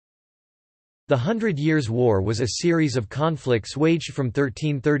The Hundred Years' War was a series of conflicts waged from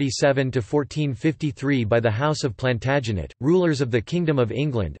 1337 to 1453 by the House of Plantagenet, rulers of the Kingdom of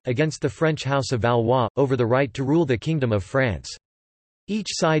England, against the French House of Valois, over the right to rule the Kingdom of France. Each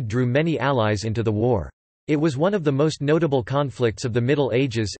side drew many allies into the war. It was one of the most notable conflicts of the Middle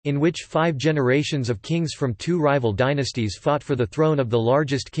Ages, in which 5 generations of kings from 2 rival dynasties fought for the throne of the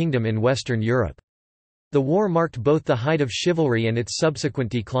largest kingdom in Western Europe. The war marked both the height of chivalry and its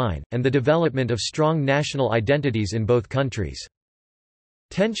subsequent decline, and the development of strong national identities in both countries.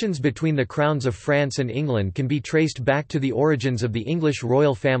 Tensions between the crowns of France and England can be traced back to the origins of the English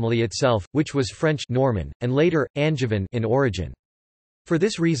royal family itself, which was French Norman, and later, Angevin in origin. For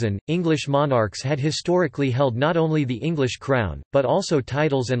this reason, English monarchs had historically held not only the English crown, but also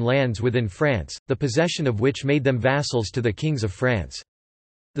titles and lands within France, the possession of which made them vassals to the kings of France.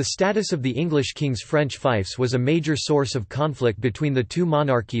 The status of the English king's French fiefs was a major source of conflict between the two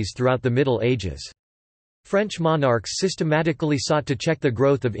monarchies throughout the Middle Ages. French monarchs systematically sought to check the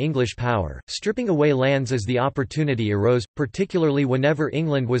growth of English power, stripping away lands as the opportunity arose, particularly whenever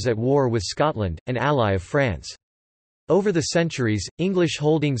England was at war with Scotland, an ally of France. Over the centuries, English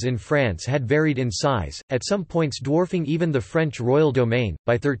holdings in France had varied in size, at some points dwarfing even the French royal domain.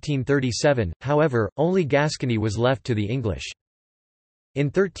 By 1337, however, only Gascony was left to the English. In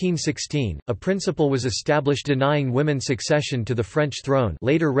 1316, a principle was established denying women succession to the French throne,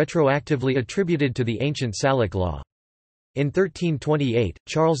 later retroactively attributed to the ancient Salic law. In 1328,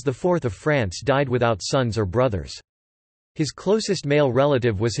 Charles IV of France died without sons or brothers. His closest male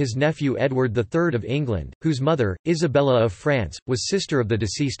relative was his nephew Edward III of England, whose mother, Isabella of France, was sister of the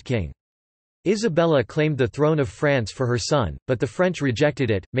deceased king. Isabella claimed the throne of France for her son, but the French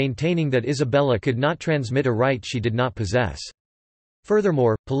rejected it, maintaining that Isabella could not transmit a right she did not possess.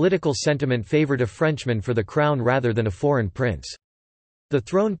 Furthermore, political sentiment favored a Frenchman for the crown rather than a foreign prince. The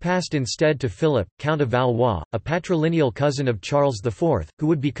throne passed instead to Philip, Count of Valois, a patrilineal cousin of Charles IV, who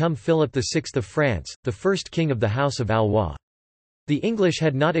would become Philip VI of France, the first king of the House of Valois. The English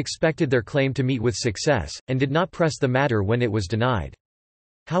had not expected their claim to meet with success, and did not press the matter when it was denied.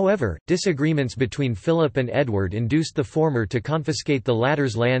 However, disagreements between Philip and Edward induced the former to confiscate the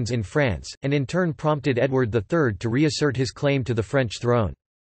latter's lands in France, and in turn prompted Edward III to reassert his claim to the French throne.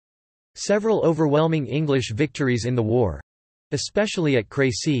 Several overwhelming English victories in the war—especially at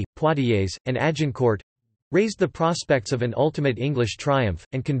Crécy, Poitiers, and Agincourt—raised the prospects of an ultimate English triumph,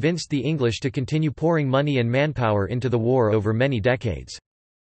 and convinced the English to continue pouring money and manpower into the war over many decades.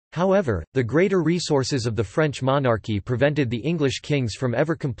 However, the greater resources of the French monarchy prevented the English kings from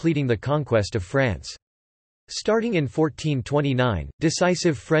ever completing the conquest of France. Starting in 1429,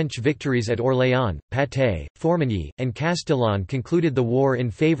 decisive French victories at Orléans, Patay, Formigny, and Castillon concluded the war in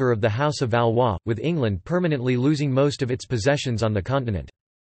favour of the House of Valois, with England permanently losing most of its possessions on the continent.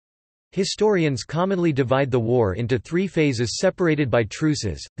 Historians commonly divide the war into 3 phases separated by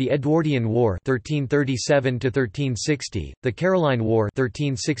truces: the Edwardian War (1337–1360), the Caroline War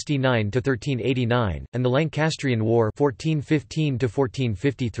 (1369–1389), and the Lancastrian War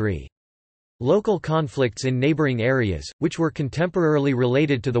 (1415–1453). Local conflicts in neighbouring areas, which were contemporarily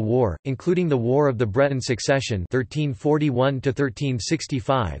related to the war, including the War of the Breton Succession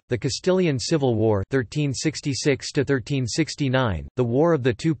 (1341–1365), the Castilian Civil War (1366–1369), the War of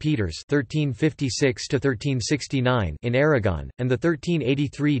the Two Peters (1356–1369) in Aragon, and the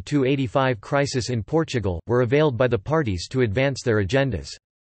 1383–85 crisis in Portugal, were availed by the parties to advance their agendas.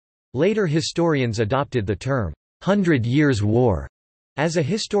 Later historians adopted the term "Hundred Years' War" as a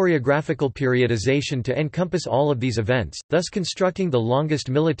historiographical periodization to encompass all of these events, thus constructing the longest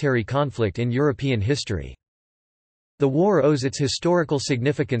military conflict in European history. The war owes its historical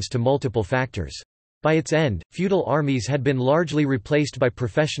significance to multiple factors. By its end, feudal armies had been largely replaced by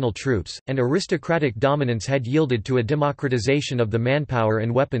professional troops, and aristocratic dominance had yielded to a democratization of the manpower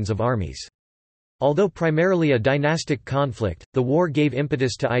and weapons of armies. Although primarily a dynastic conflict, the war gave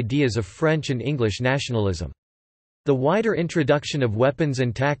impetus to ideas of French and English nationalism. The wider introduction of weapons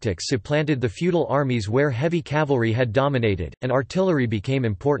and tactics supplanted the feudal armies where heavy cavalry had dominated, and artillery became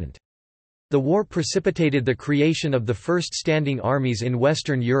important. The war precipitated the creation of the first standing armies in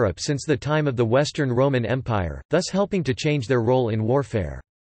Western Europe since the time of the Western Roman Empire, thus helping to change their role in warfare.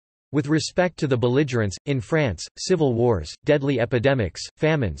 With respect to the belligerents, in France, civil wars, deadly epidemics,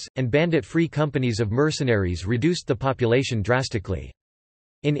 famines, and bandit-free companies of mercenaries reduced the population drastically.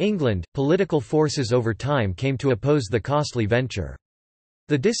 In England, political forces over time came to oppose the costly venture.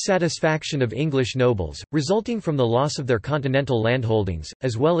 The dissatisfaction of English nobles, resulting from the loss of their continental landholdings,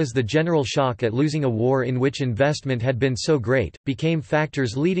 as well as the general shock at losing a war in which investment had been so great, became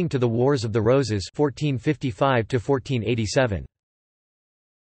factors leading to the Wars of the Roses 1455–1487.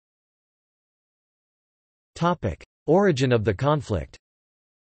 Origin of the conflict.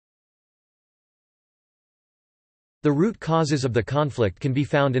 The root causes of the conflict can be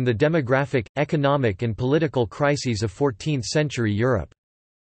found in the demographic, economic and political crises of 14th-century Europe.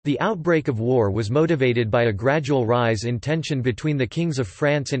 The outbreak of war was motivated by a gradual rise in tension between the kings of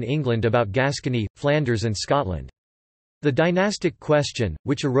France and England about Gascony, Flanders and Scotland. The dynastic question,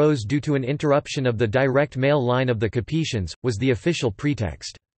 which arose due to an interruption of the direct male line of the Capetians, was the official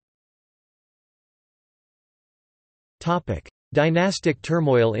pretext. Dynastic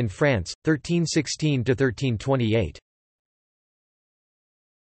turmoil in France, 1316–1328.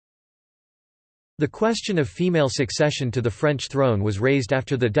 The question of female succession to the French throne was raised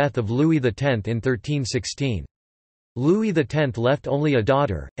after the death of Louis X in 1316. Louis X left only a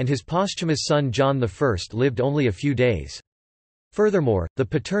daughter, and his posthumous son John I lived only a few days. Furthermore, the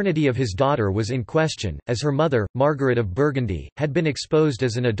paternity of his daughter was in question, as her mother, Margaret of Burgundy, had been exposed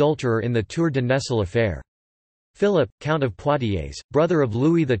as an adulterer in the Tour de Nesle affair. Philip, Count of Poitiers, brother of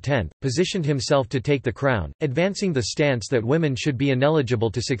Louis X, positioned himself to take the crown, advancing the stance that women should be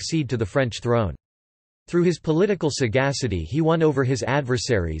ineligible to succeed to the French throne. Through his political sagacity he won over his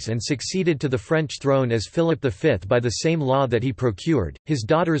adversaries and succeeded to the French throne as Philip V by the same law that he procured. His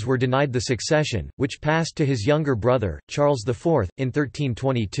daughters were denied the succession, which passed to his younger brother, Charles IV, in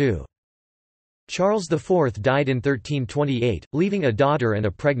 1322. Charles IV died in 1328, leaving a daughter and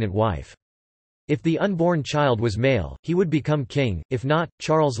a pregnant wife. If the unborn child was male, he would become king, if not,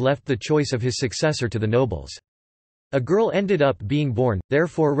 Charles left the choice of his successor to the nobles. A girl ended up being born,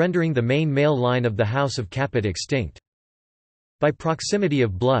 therefore rendering the main male line of the House of Capet extinct. By proximity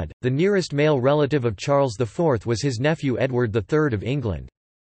of blood, the nearest male relative of Charles IV was his nephew Edward III of England.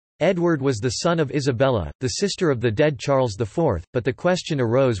 Edward was the son of Isabella, the sister of the dead Charles IV, but the question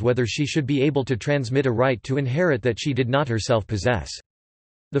arose whether she should be able to transmit a right to inherit that she did not herself possess.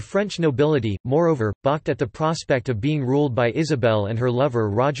 The French nobility, moreover, balked at the prospect of being ruled by Isabel and her lover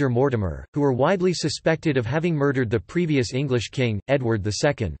Roger Mortimer, who were widely suspected of having murdered the previous English king, Edward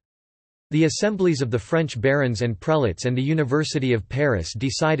II. The assemblies of the French barons and prelates and the University of Paris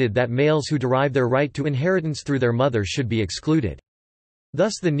decided that males who derive their right to inheritance through their mother should be excluded.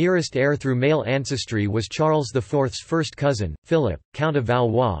 Thus the nearest heir through male ancestry was Charles IV's first cousin, Philip, Count of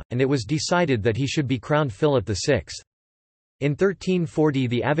Valois, and it was decided that he should be crowned Philip VI. In 1340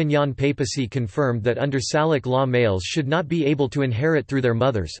 the Avignon papacy confirmed that under Salic law males should not be able to inherit through their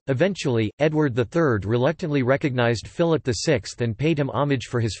mothers. Eventually, Edward III reluctantly recognized Philip VI and paid him homage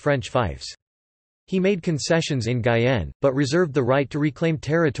for his French fiefs. He made concessions in Guyenne, but reserved the right to reclaim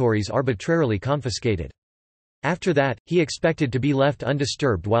territories arbitrarily confiscated. After that, he expected to be left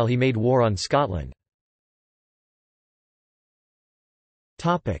undisturbed while he made war on Scotland.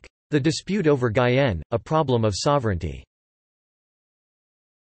 The dispute over Guyenne, a problem of sovereignty.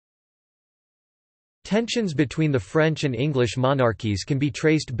 Tensions between the French and English monarchies can be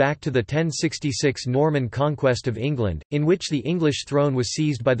traced back to the 1066 Norman conquest of England, in which the English throne was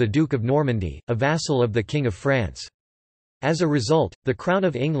seized by the Duke of Normandy, a vassal of the King of France. As a result, the Crown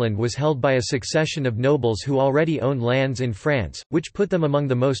of England was held by a succession of nobles who already owned lands in France, which put them among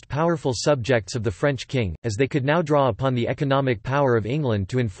the most powerful subjects of the French king, as they could now draw upon the economic power of England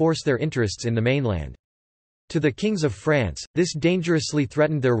to enforce their interests in the mainland. To the kings of France, this dangerously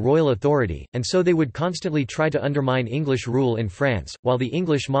threatened their royal authority, and so they would constantly try to undermine English rule in France, while the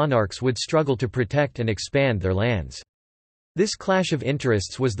English monarchs would struggle to protect and expand their lands. This clash of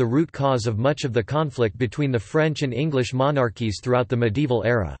interests was the root cause of much of the conflict between the French and English monarchies throughout the medieval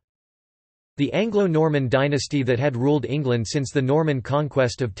era. The Anglo-Norman dynasty that had ruled England since the Norman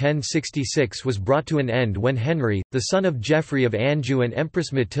conquest of 1066 was brought to an end when Henry, the son of Geoffrey of Anjou and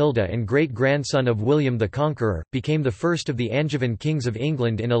Empress Matilda and great-grandson of William the Conqueror, became the first of the Angevin kings of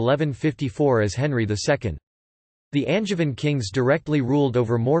England in 1154 as Henry II. The Angevin kings directly ruled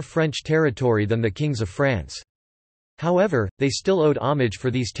over more French territory than the kings of France. However, they still owed homage for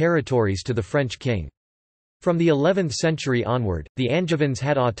these territories to the French king. From the 11th century onward, the Angevins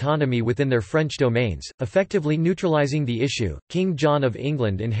had autonomy within their French domains, effectively neutralizing the issue. King John of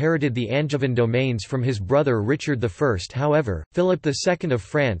England inherited the Angevin domains from his brother Richard I. However, Philip II of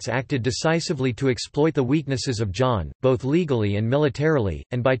France acted decisively to exploit the weaknesses of John, both legally and militarily,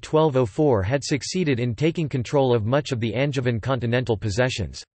 and by 1204 had succeeded in taking control of much of the Angevin continental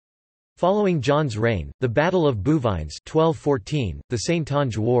possessions. Following John's reign, the Battle of Bouvines 1214, the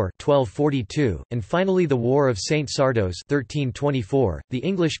Saintonge War 1242, and finally the War of Saint Sardos 1324, the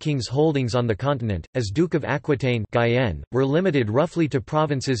English king's holdings on the continent, as Duke of Aquitaine Guyenne, were limited roughly to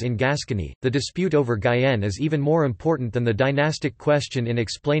provinces in Gascony. The dispute over Guyenne is even more important than the dynastic question in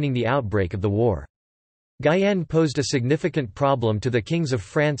explaining the outbreak of the war. Guyenne posed a significant problem to the kings of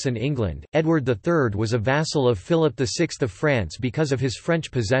France and England. Edward III was a vassal of Philip VI of France because of his French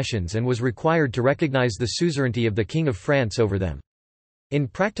possessions and was required to recognize the suzerainty of the King of France over them. In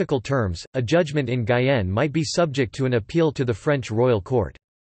practical terms, a judgment in Guyenne might be subject to an appeal to the French royal court.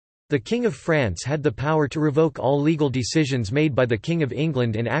 The King of France had the power to revoke all legal decisions made by the King of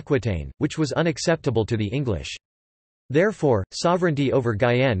England in Aquitaine, which was unacceptable to the English. Therefore, sovereignty over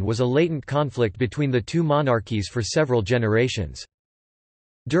Guyenne was a latent conflict between the two monarchies for several generations.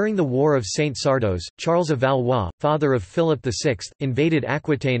 During the War of Saint Sardos, Charles of Valois, father of Philip VI, invaded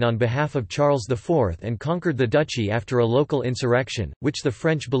Aquitaine on behalf of Charles IV and conquered the duchy after a local insurrection, which the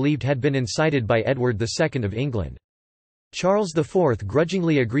French believed had been incited by Edward II of England. Charles IV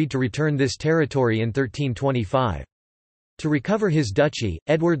grudgingly agreed to return this territory in 1325. To recover his duchy,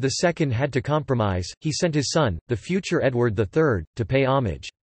 Edward II had to compromise. He sent his son, the future Edward III, to pay homage.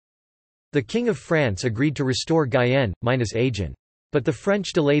 The King of France agreed to restore Guyenne, minus Agen. But the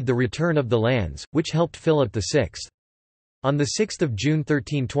French delayed the return of the lands, which helped Philip VI. On 6 June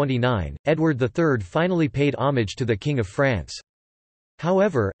 1329, Edward III finally paid homage to the King of France.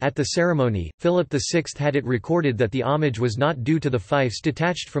 However, at the ceremony, Philip VI had it recorded that the homage was not due to the fiefs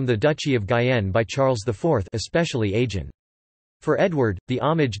detached from the Duchy of Guyenne by Charles IV, especially Agen. For Edward, the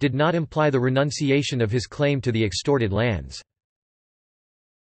homage did not imply the renunciation of his claim to the extorted lands.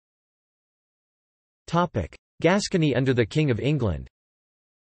 Gascony under the King of England.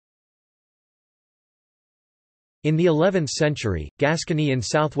 In the 11th century, Gascony in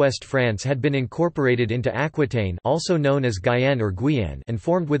southwest France had been incorporated into Aquitaine, also known as Guyenne or Guyenne, and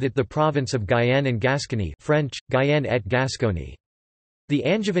formed with it the province of Guyenne and Gascony, French, Guyenne et Gascogne. The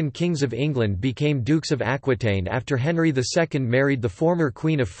Angevin kings of England became Dukes of Aquitaine after Henry II married the former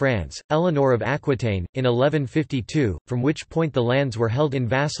Queen of France, Eleanor of Aquitaine, in 1152, from which point the lands were held in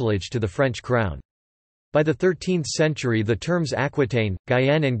vassalage to the French crown. By the 13th century the terms Aquitaine,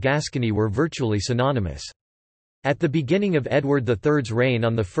 Guyenne and Gascony were virtually synonymous. At the beginning of Edward III's reign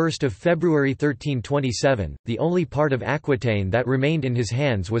on 1 February 1327, the only part of Aquitaine that remained in his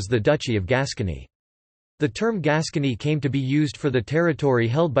hands was the Duchy of Gascony. The term Gascony came to be used for the territory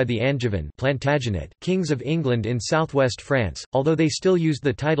held by the Angevin Plantagenet kings of England in southwest France, although they still used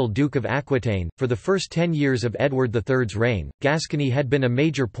the title Duke of Aquitaine. For the first 10 years of Edward III's reign, Gascony had been a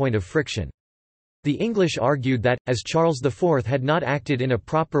major point of friction. The English argued that, as Charles IV had not acted in a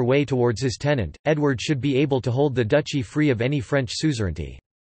proper way towards his tenant, Edward should be able to hold the duchy free of any French suzerainty.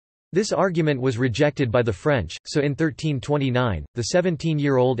 This argument was rejected by the French, so in 1329, the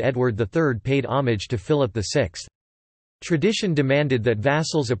 17-year-old Edward III paid homage to Philip VI. Tradition demanded that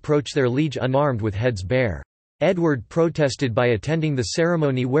vassals approach their liege unarmed with heads bare. Edward protested by attending the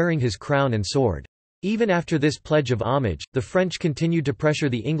ceremony wearing his crown and sword. Even after this pledge of homage, the French continued to pressure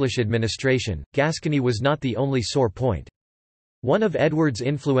the English administration. Gascony was not the only sore point. One of Edward's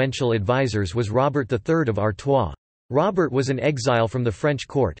influential advisers was Robert III of Artois. Robert was an exile from the French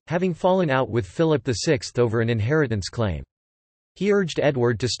court, having fallen out with Philip VI over an inheritance claim. He urged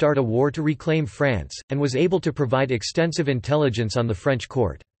Edward to start a war to reclaim France, and was able to provide extensive intelligence on the French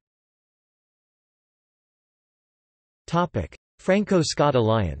court. Franco-Scot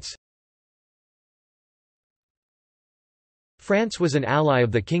alliance. France was an ally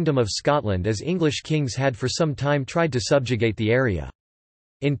of the Kingdom of Scotland as English kings had for some time tried to subjugate the area.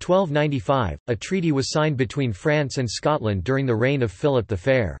 In 1295, a treaty was signed between France and Scotland during the reign of Philip the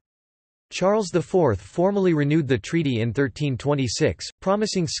Fair. Charles IV formally renewed the treaty in 1326,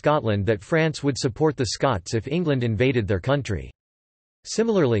 promising Scotland that France would support the Scots if England invaded their country.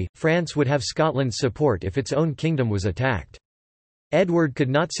 Similarly, France would have Scotland's support if its own kingdom was attacked. Edward could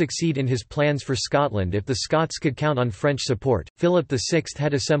not succeed in his plans for Scotland if the Scots could count on French support. Philip VI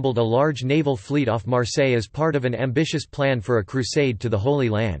had assembled a large naval fleet off Marseille as part of an ambitious plan for a crusade to the Holy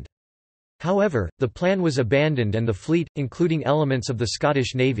Land. However, the plan was abandoned and the fleet, including elements of the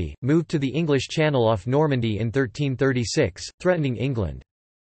Scottish Navy, moved to the English Channel off Normandy in 1336, threatening England.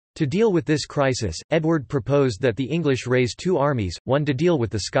 To deal with this crisis, Edward proposed that the English raise two armies, one to deal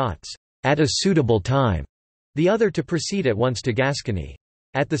with the Scots at a suitable time, the other to proceed at once to Gascony.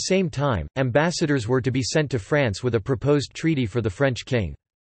 At the same time, ambassadors were to be sent to France with a proposed treaty for the French king.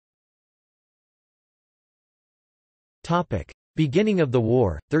 Beginning of the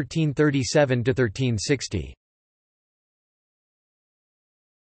war, 1337–1360.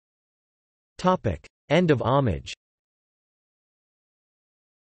 End of homage.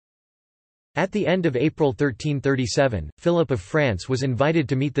 At the end of April 1337, Philip of France was invited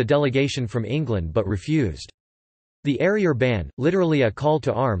to meet the delegation from England but refused. The Arriere ban, literally a call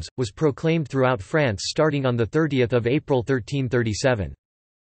to arms, was proclaimed throughout France starting on 30 April 1337.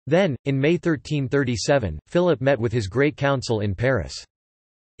 Then, in May 1337, Philip met with his Great Council in Paris.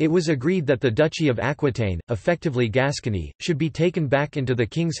 It was agreed that the Duchy of Aquitaine, effectively Gascony, should be taken back into the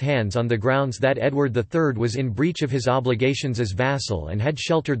king's hands on the grounds that Edward III was in breach of his obligations as vassal and had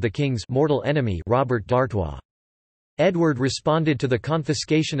sheltered the king's mortal enemy Robert d'Artois. Edward responded to the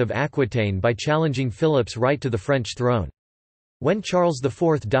confiscation of Aquitaine by challenging Philip's right to the French throne. When Charles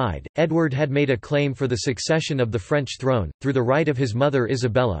IV died, Edward had made a claim for the succession of the French throne, through the right of his mother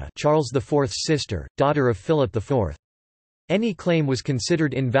Isabella, Charles IV's sister, daughter of Philip IV. Any claim was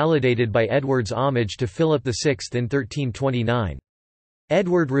considered invalidated by Edward's homage to Philip VI in 1329.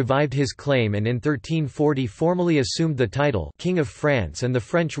 Edward revived his claim and in 1340 formally assumed the title King of France and the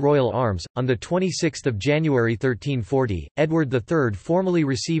French royal arms. On 26 January 1340, Edward III formally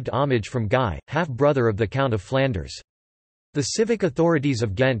received homage from Guy, half-brother of the Count of Flanders. The civic authorities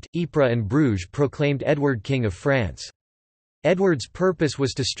of Ghent, Ypres and Bruges proclaimed Edward King of France. Edward's purpose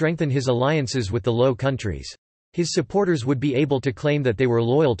was to strengthen his alliances with the Low Countries. His supporters would be able to claim that they were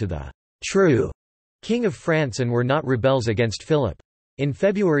loyal to the true King of France and were not rebels against Philip. In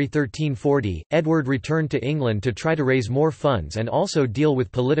February 1340, Edward returned to England to try to raise more funds and also deal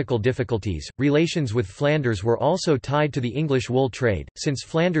with political difficulties. Relations with Flanders were also tied to the English wool trade, since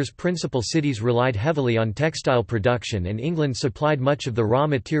Flanders' principal cities relied heavily on textile production and England supplied much of the raw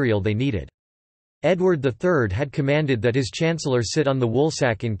material they needed. Edward III had commanded that his chancellor sit on the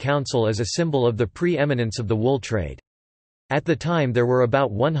woolsack in council as a symbol of the pre-eminence of the wool trade. At the time there were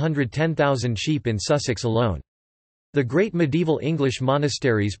about 110,000 sheep in Sussex alone. The great medieval English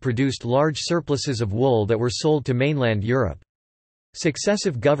monasteries produced large surpluses of wool that were sold to mainland Europe.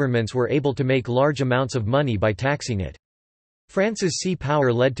 Successive governments were able to make large amounts of money by taxing it. France's sea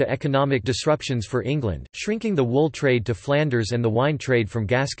power led to economic disruptions for England, shrinking the wool trade to Flanders and the wine trade from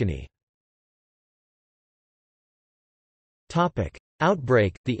Gascony.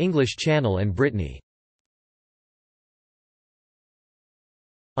 Outbreak, the English Channel and Brittany.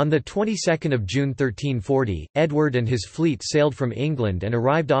 On the 22nd of June 1340, Edward and his fleet sailed from England and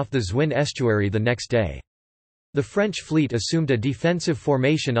arrived off the Zwin estuary the next day. The French fleet assumed a defensive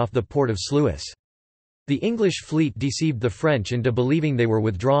formation off the port of Sluis. The English fleet deceived the French into believing they were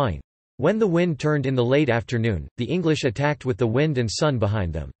withdrawing. When the wind turned in the late afternoon, the English attacked with the wind and sun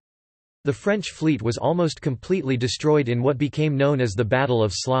behind them. The French fleet was almost completely destroyed in what became known as the Battle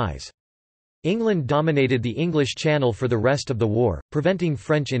of Sluis. England dominated the English Channel for the rest of the war, preventing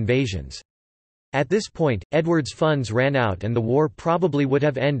French invasions. At this point, Edward's funds ran out and the war probably would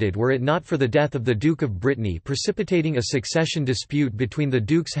have ended were it not for the death of the Duke of Brittany, precipitating a succession dispute between the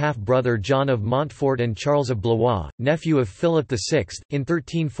Duke's half-brother John of Montfort and Charles of Blois, nephew of Philip VI. In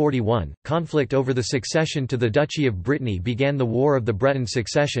 1341, conflict over the succession to the Duchy of Brittany began the War of the Breton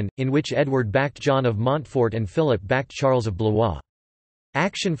Succession, in which Edward backed John of Montfort and Philip backed Charles of Blois.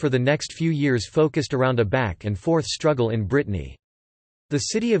 Action for the next few years focused around a back-and-forth struggle in Brittany. The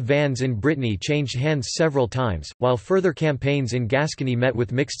city of Vannes in Brittany changed hands several times, while further campaigns in Gascony met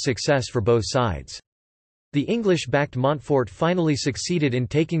with mixed success for both sides. The English-backed Montfort finally succeeded in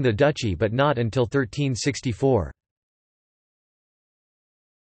taking the duchy but not until 1364.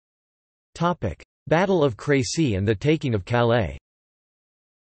 Battle of Crécy and the taking of Calais.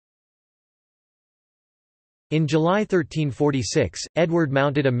 In July 1346, Edward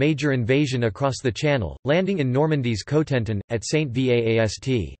mounted a major invasion across the Channel, landing in Normandy's Cotentin, at St.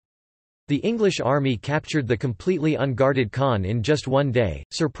 Vaast. The English army captured the completely unguarded Caen in just one day,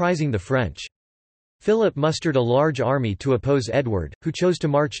 surprising the French. Philip mustered a large army to oppose Edward, who chose to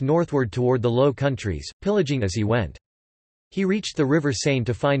march northward toward the Low Countries, pillaging as he went. He reached the River Seine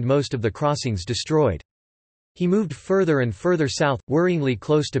to find most of the crossings destroyed. He moved further and further south, worryingly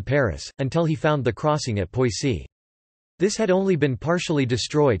close to Paris, until he found the crossing at Poissy. This had only been partially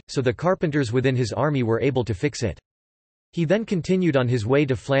destroyed, so the carpenters within his army were able to fix it. He then continued on his way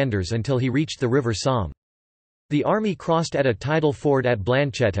to Flanders until he reached the River Somme. The army crossed at a tidal ford at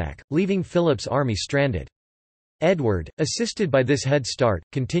Blanchetaque, leaving Philip's army stranded. Edward, assisted by this head start,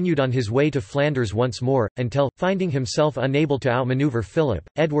 continued on his way to Flanders once more, until, finding himself unable to outmaneuver Philip,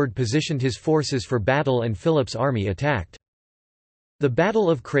 Edward positioned his forces for battle and Philip's army attacked. The Battle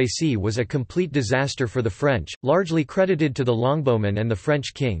of Crécy was a complete disaster for the French, largely credited to the longbowmen and the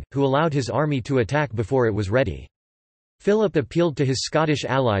French king, who allowed his army to attack before it was ready. Philip appealed to his Scottish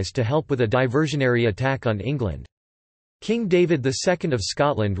allies to help with a diversionary attack on England. King David II of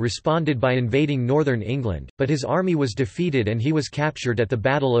Scotland responded by invading northern England, but his army was defeated and he was captured at the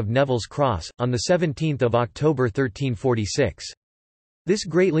Battle of Neville's Cross, on 17 October 1346. This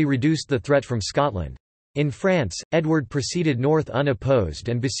greatly reduced the threat from Scotland. In France, Edward proceeded north unopposed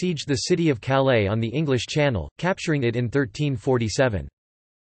and besieged the city of Calais on the English Channel, capturing it in 1347.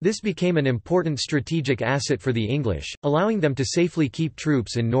 This became an important strategic asset for the English, allowing them to safely keep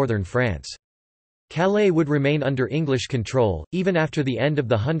troops in northern France. Calais would remain under English control, even after the end of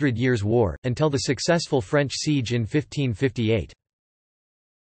the Hundred Years' War, until the successful French siege in 1558.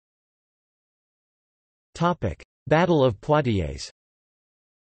 Battle of Poitiers.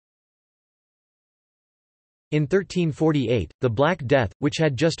 In 1348, the Black Death, which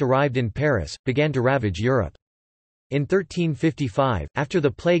had just arrived in Paris, began to ravage Europe. In 1355, after the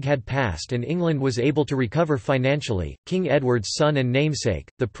plague had passed and England was able to recover financially, King Edward's son and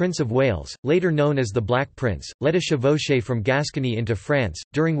namesake, the Prince of Wales, later known as the Black Prince, led a chevauchée from Gascony into France,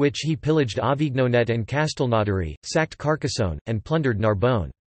 during which he pillaged Avignonet and Castelnaudary, sacked Carcassonne, and plundered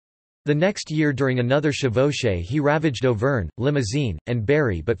Narbonne. The next year during another chevauchée he ravaged Auvergne, Limousin, and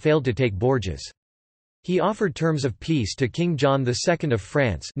Berry but failed to take Bourges. He offered terms of peace to King John II of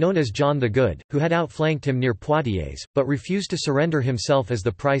France, known as John the Good, who had outflanked him near Poitiers, but refused to surrender himself as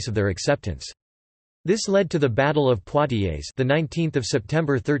the price of their acceptance. This led to the Battle of Poitiers, the 19th of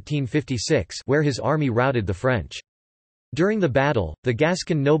September 1356, where his army routed the French. During the battle, the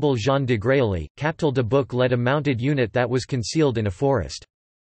Gascon noble Jean de Gréoly, Captal de Buc led a mounted unit that was concealed in a forest.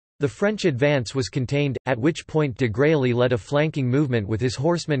 The French advance was contained, at which point de Gréoly led a flanking movement with his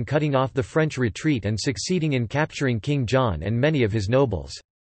horsemen cutting off the French retreat and succeeding in capturing King John and many of his nobles.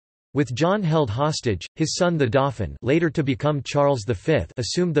 With John held hostage, his son the Dauphin, later to become Charles V,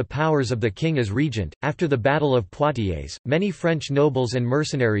 assumed the powers of the king as regent. After the Battle of Poitiers, many French nobles and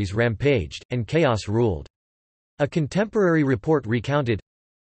mercenaries rampaged, and chaos ruled. A contemporary report recounted,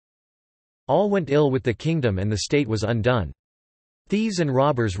 "All went ill with the kingdom and the state was undone. Thieves and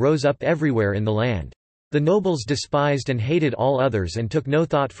robbers rose up everywhere in the land. The nobles despised and hated all others and took no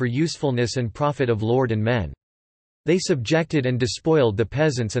thought for usefulness and profit of lord and men. They subjected and despoiled the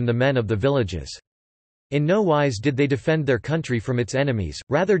peasants and the men of the villages. In no wise did they defend their country from its enemies,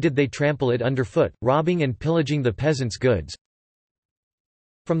 rather did they trample it underfoot, robbing and pillaging the peasants' goods."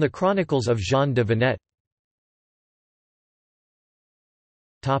 From the Chronicles of Jean de Venette.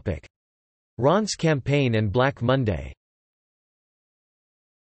 Reims campaign and Black Monday.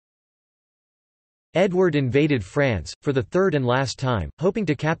 Edward invaded France, for the third and last time, hoping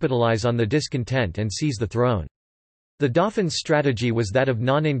to capitalize on the discontent and seize the throne. The Dauphin's strategy was that of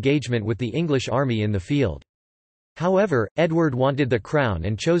non-engagement with the English army in the field. However, Edward wanted the crown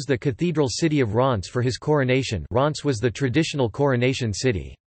and chose the cathedral city of Reims for his coronation. Reims was the traditional coronation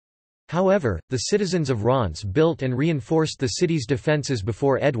city. However, the citizens of Reims built and reinforced the city's defences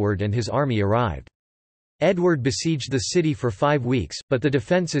before Edward and his army arrived. Edward besieged the city for 5 weeks, but the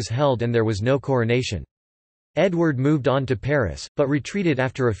defences held and there was no coronation. Edward moved on to Paris, but retreated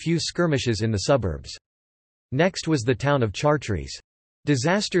after a few skirmishes in the suburbs. Next was the town of Chartres.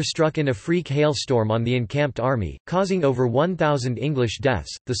 Disaster struck in a freak hailstorm on the encamped army, causing over 1,000 English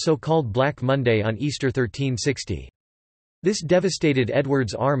deaths, the so-called Black Monday on Easter 1360. This devastated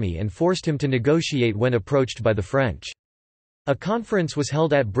Edward's army and forced him to negotiate when approached by the French. A conference was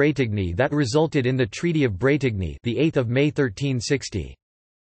held at Bretigny that resulted in the Treaty of Bretigny, the 8th of May 1360.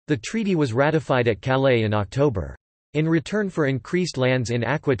 The treaty was ratified at Calais in October. In return for increased lands in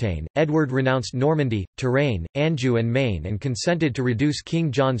Aquitaine, Edward renounced Normandy, Touraine, Anjou and Maine and consented to reduce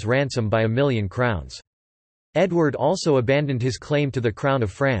King John's ransom by 1,000,000 crowns. Edward also abandoned his claim to the crown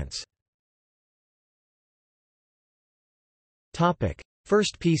of France.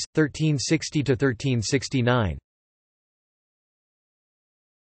 First Peace, 1360–1369.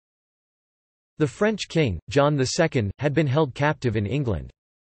 The French king, John II, had been held captive in England.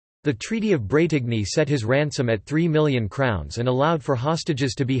 The Treaty of Bretigny set his ransom at 3,000,000 crowns and allowed for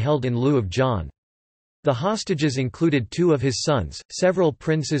hostages to be held in lieu of John. The hostages included 2 of his sons, several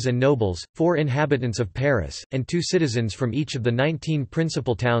princes and nobles, 4 inhabitants of Paris, and 2 citizens from each of the 19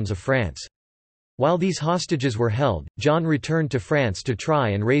 principal towns of France. While these hostages were held, John returned to France to try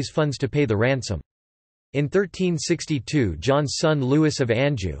and raise funds to pay the ransom. In 1362 John's son Louis of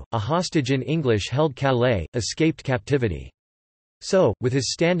Anjou, a hostage in English-held Calais, escaped captivity. So, with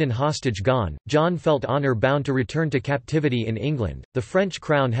his stand-in hostage gone, John felt honour-bound to return to captivity in England. The French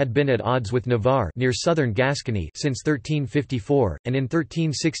crown had been at odds with Navarre near southern Gascony since 1354, and in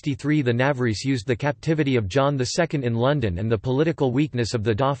 1363 the Navarrese used the captivity of John II in London and the political weakness of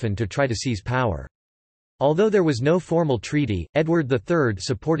the Dauphin to try to seize power. Although there was no formal treaty, Edward III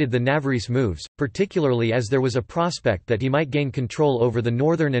supported the Navarrese moves, particularly as there was a prospect that he might gain control over the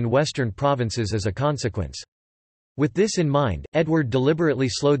northern and western provinces as a consequence. With this in mind, Edward deliberately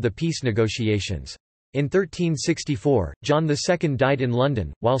slowed the peace negotiations. In 1364, John II died in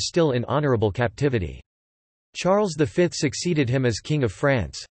London, while still in honourable captivity. Charles V succeeded him as King of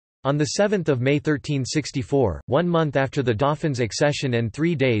France. On 7 May 1364, 1 month after the Dauphin's accession and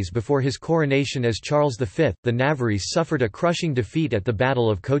 3 days before his coronation as Charles V, the Navarrese suffered a crushing defeat at the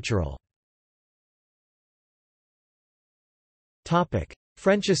Battle of Cocherel.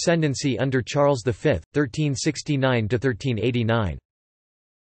 French ascendancy under Charles V, 1369–1389.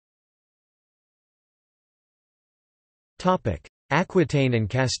 Aquitaine and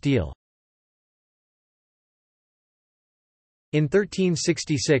Castile. In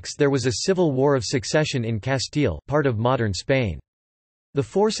 1366 there was a civil war of succession in Castile, part of modern Spain. The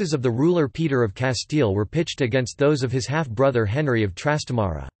forces of the ruler Peter of Castile were pitched against those of his half-brother Henry of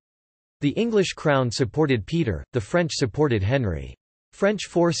Trastamara. The English crown supported Peter, the French supported Henry. French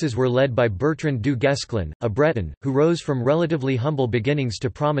forces were led by Bertrand du Guesclin, a Breton, who rose from relatively humble beginnings to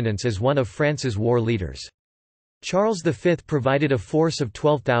prominence as one of France's war leaders. Charles V provided a force of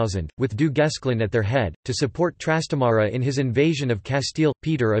 12,000, with du Guesclin at their head, to support Trastamara in his invasion of Castile.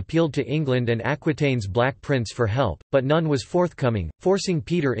 Peter appealed to England and Aquitaine's Black Prince for help, but none was forthcoming, forcing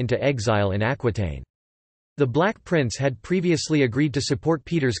Peter into exile in Aquitaine. The Black Prince had previously agreed to support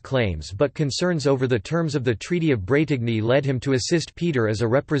Peter's claims, but concerns over the terms of the Treaty of Bretigny led him to assist Peter as a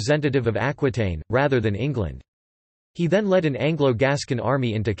representative of Aquitaine, rather than England. He then led an Anglo-Gascon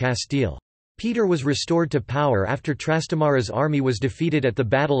army into Castile. Peter was restored to power after Trastamara's army was defeated at the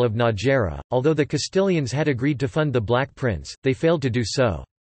Battle of Nájera. Although the Castilians had agreed to fund the Black Prince, they failed to do so.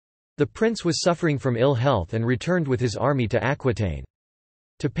 The prince was suffering from ill health and returned with his army to Aquitaine.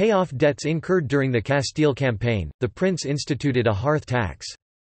 To pay off debts incurred during the Castile campaign, the prince instituted a hearth tax.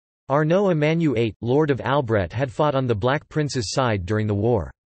 Arnaud Emmanuel VIII, Lord of Albret, had fought on the Black Prince's side during the war.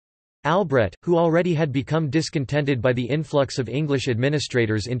 Albret, who already had become discontented by the influx of English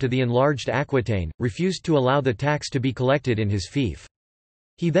administrators into the enlarged Aquitaine, refused to allow the tax to be collected in his fief.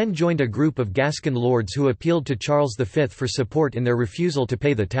 He then joined a group of Gascon lords who appealed to Charles V for support in their refusal to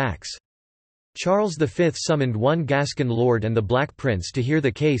pay the tax. Charles V summoned one Gascon lord and the Black Prince to hear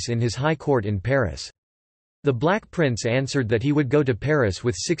the case in his high court in Paris. The Black Prince answered that he would go to Paris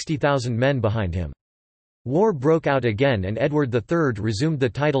with 60,000 men behind him. War broke out again and Edward III resumed the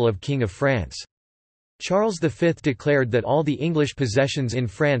title of King of France. Charles V declared that all the English possessions in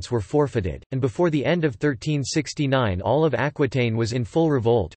France were forfeited, and before the end of 1369 all of Aquitaine was in full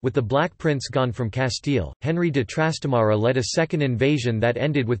revolt. With the Black Prince gone from Castile, Henry de Trastamara led a second invasion that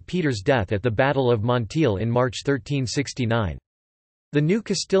ended with Peter's death at the Battle of Montiel in March 1369. The new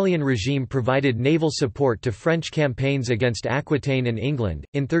Castilian regime provided naval support to French campaigns against Aquitaine and England.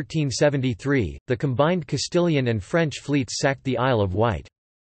 In 1373, the combined Castilian and French fleets sacked the Isle of Wight.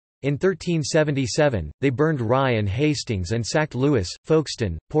 In 1377, they burned Rye and Hastings and sacked Lewis,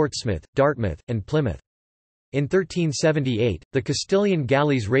 Folkestone, Portsmouth, Dartmouth, and Plymouth. In 1378, the Castilian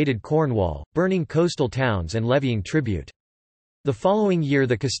galleys raided Cornwall, burning coastal towns and levying tribute. The following year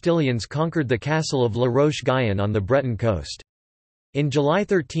the Castilians conquered the castle of La Roche-Guyon on the Breton coast. In July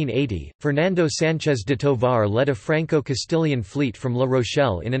 1380, Fernando Sánchez de Tovar led a Franco-Castilian fleet from La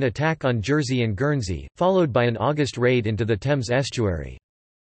Rochelle in an attack on Jersey and Guernsey, followed by an August raid into the Thames estuary.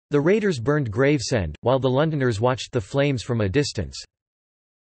 The raiders burned Gravesend, while the Londoners watched the flames from a distance.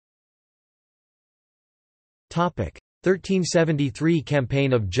 1373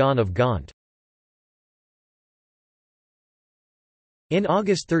 Campaign of John of Gaunt. In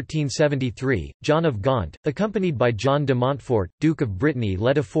August 1373, John of Gaunt, accompanied by John de Montfort, Duke of Brittany,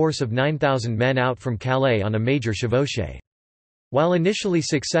 led a force of 9,000 men out from Calais on a major chevauchée. While initially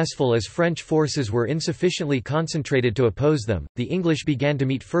successful as French forces were insufficiently concentrated to oppose them, the English began to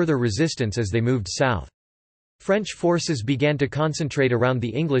meet further resistance as they moved south. French forces began to concentrate around the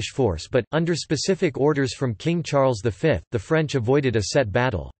English force but, under specific orders from King Charles V, the French avoided a set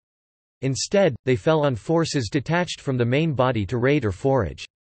battle. Instead, they fell on forces detached from the main body to raid or forage.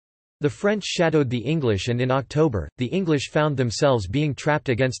 The French shadowed the English and in October, the English found themselves being trapped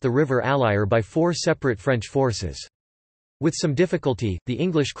against the River Allier by 4 separate French forces. With some difficulty, the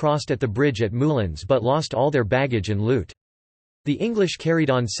English crossed at the bridge at Moulins but lost all their baggage and loot. The English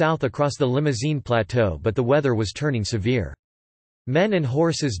carried on south across the Limousin Plateau but the weather was turning severe. Men and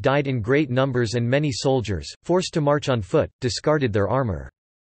horses died in great numbers and many soldiers, forced to march on foot, discarded their armour.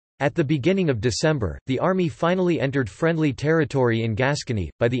 At the beginning of December, the army finally entered friendly territory in Gascony.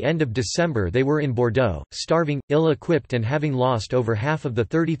 By the end of December they were in Bordeaux, starving, ill-equipped and having lost over half of the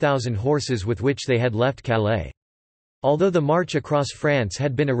 30,000 horses with which they had left Calais. Although the march across France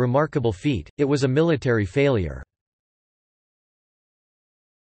had been a remarkable feat, it was a military failure.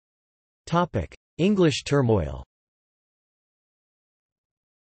 English turmoil.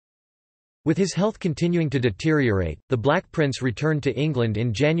 With his health continuing to deteriorate, the Black Prince returned to England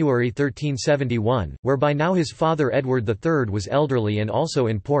in January 1371, where by now his father Edward III was elderly and also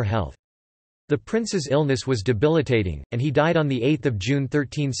in poor health. The prince's illness was debilitating, and he died on 8 June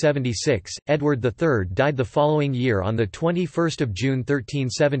 1376. Edward III died the following year on 21 June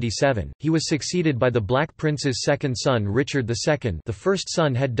 1377. He was succeeded by the Black Prince's second son Richard II. The first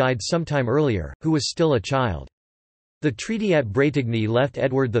son had died sometime earlier, who was still a child. The treaty at Bretigny left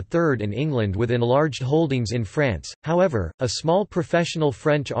Edward III in England with enlarged holdings in France. However, a small professional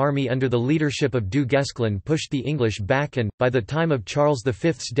French army under the leadership of Du Guesclin pushed the English back and, by the time of Charles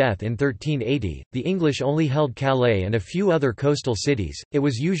V's death in 1380, the English only held Calais and a few other coastal cities. It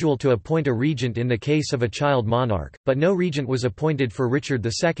was usual to appoint a regent in the case of a child monarch, but no regent was appointed for Richard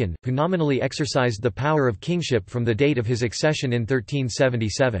II, who nominally exercised the power of kingship from the date of his accession in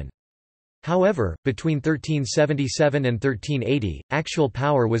 1377. However, between 1377 and 1380, actual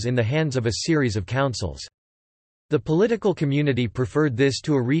power was in the hands of a series of councils. The political community preferred this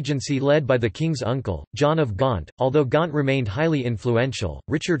to a regency led by the king's uncle, John of Gaunt. Although Gaunt remained highly influential,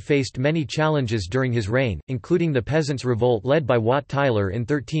 Richard faced many challenges during his reign, including the Peasants' Revolt led by Wat Tyler in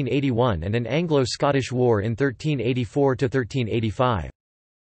 1381 and an Anglo-Scottish War in 1384–1385.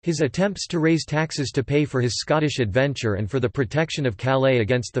 His attempts to raise taxes to pay for his Scottish adventure and for the protection of Calais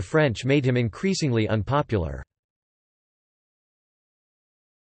against the French made him increasingly unpopular.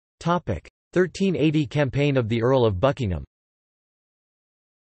 1380 Campaign of the Earl of Buckingham.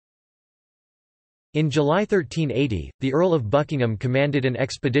 In July 1380, the Earl of Buckingham commanded an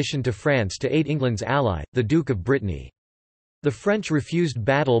expedition to France to aid England's ally, the Duke of Brittany. The French refused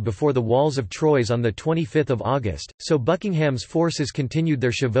battle before the walls of Troyes on 25 August, so Buckingham's forces continued their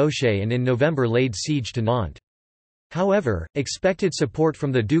chevauchée and in November laid siege to Nantes. However, expected support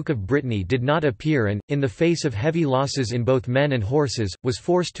from the Duke of Brittany did not appear and, in the face of heavy losses in both men and horses, was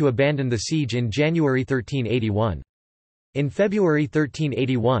forced to abandon the siege in January 1381. In February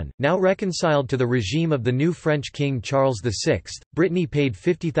 1381, now reconciled to the regime of the new French king Charles VI, Brittany paid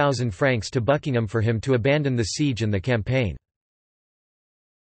 50,000 francs to Buckingham for him to abandon the siege and the campaign.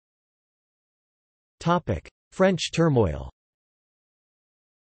 French turmoil.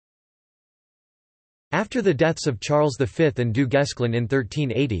 After the deaths of Charles V and Du Guesclin in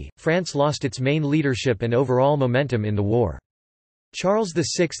 1380, France lost its main leadership and overall momentum in the war. Charles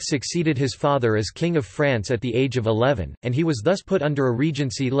VI succeeded his father as King of France at the age of 11, and he was thus put under a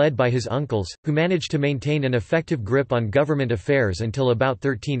regency led by his uncles, who managed to maintain an effective grip on government affairs until about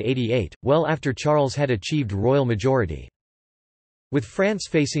 1388, well after Charles had achieved royal majority. With France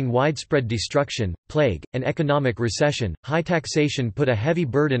facing widespread destruction, plague, and economic recession, high taxation put a heavy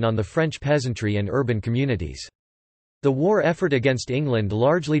burden on the French peasantry and urban communities. The war effort against England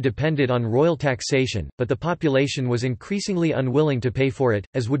largely depended on royal taxation, but the population was increasingly unwilling to pay for it,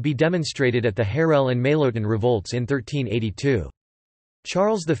 as would be demonstrated at the Harel and Mélotin revolts in 1382.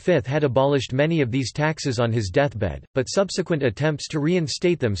 Charles V had abolished many of these taxes on his deathbed, but subsequent attempts to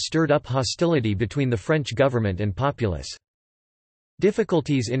reinstate them stirred up hostility between the French government and populace.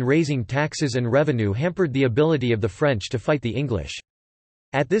 Difficulties in raising taxes and revenue hampered the ability of the French to fight the English.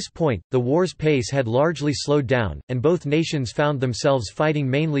 At this point, the war's pace had largely slowed down, and both nations found themselves fighting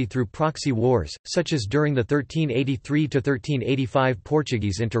mainly through proxy wars, such as during the 1383–1385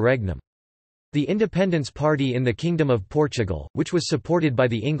 Portuguese interregnum. The Independence Party in the Kingdom of Portugal, which was supported by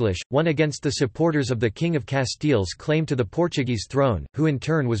the English, won against the supporters of the King of Castile's claim to the Portuguese throne, who in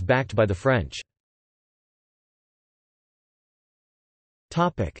turn was backed by the French.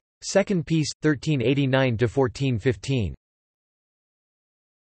 Second Peace, 1389–1415.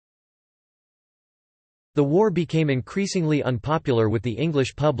 The war became increasingly unpopular with the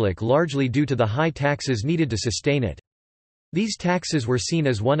English public largely due to the high taxes needed to sustain it. These taxes were seen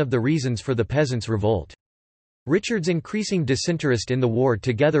as one of the reasons for the Peasants' Revolt. Richard's increasing disinterest in the war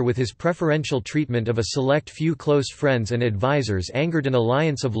together with his preferential treatment of a select few close friends and advisers angered an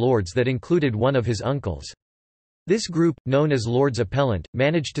alliance of lords that included one of his uncles. This group, known as Lords Appellant,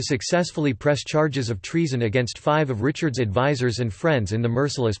 managed to successfully press charges of treason against 5 of Richard's advisers and friends in the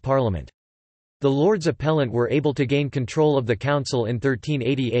merciless Parliament. The Lords Appellant were able to gain control of the council in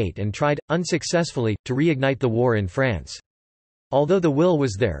 1388 and tried, unsuccessfully, to reignite the war in France. Although the will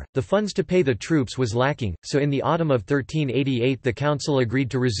was there, the funds to pay the troops was lacking, so in the autumn of 1388 the council agreed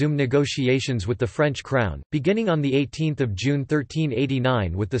to resume negotiations with the French crown, beginning on 18 June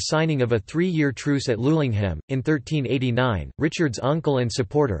 1389 with the signing of a 3-year truce at Lullingham. In 1389, Richard's uncle and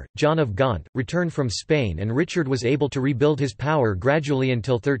supporter, John of Gaunt, returned from Spain and Richard was able to rebuild his power gradually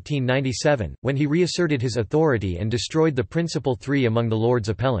until 1397, when he reasserted his authority and destroyed the principal 3 among the Lords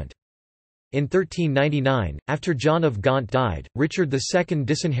Appellant. In 1399, after John of Gaunt died, Richard II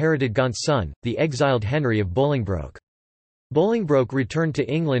disinherited Gaunt's son, the exiled Henry of Bolingbroke. Bolingbroke returned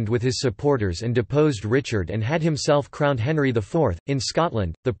to England with his supporters and deposed Richard and had himself crowned Henry IV. In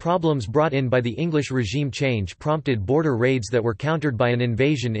Scotland, the problems brought in by the English regime change prompted border raids that were countered by an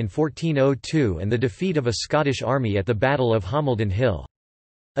invasion in 1402 and the defeat of a Scottish army at the Battle of Homildon Hill.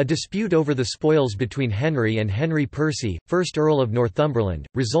 A dispute over the spoils between Henry and Henry Percy, 1st Earl of Northumberland,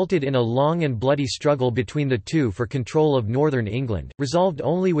 resulted in a long and bloody struggle between the two for control of northern England, resolved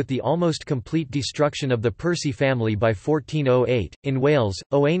only with the almost complete destruction of the Percy family by 1408. In Wales,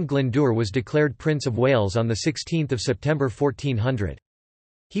 Owain Glyndŵr was declared Prince of Wales on 16 September 1400.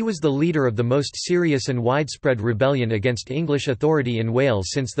 He was the leader of the most serious and widespread rebellion against English authority in Wales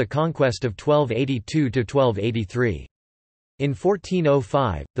since the conquest of 1282–1283. In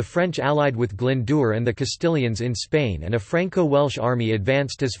 1405, the French allied with Glyndŵr and the Castilians in Spain, and a Franco-Welsh army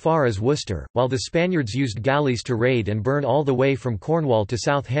advanced as far as Worcester, while the Spaniards used galleys to raid and burn all the way from Cornwall to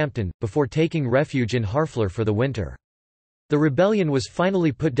Southampton, before taking refuge in Harfleur for the winter. The rebellion was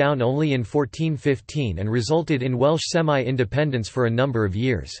finally put down only in 1415 and resulted in Welsh semi-independence for a number of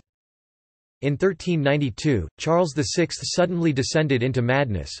years. In 1392, Charles VI suddenly descended into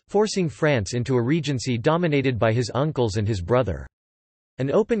madness, forcing France into a regency dominated by his uncles and his brother.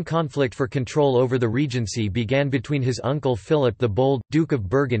 An open conflict for control over the regency began between his uncle Philip the Bold, Duke of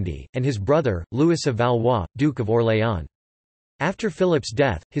Burgundy, and his brother, Louis of Valois, Duke of Orléans. After Philip's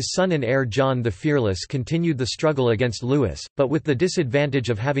death, his son and heir John the Fearless continued the struggle against Louis, but with the disadvantage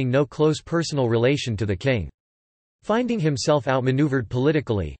of having no close personal relation to the king. Finding himself outmaneuvered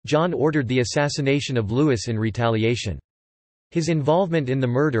politically, John ordered the assassination of Louis in retaliation. His involvement in the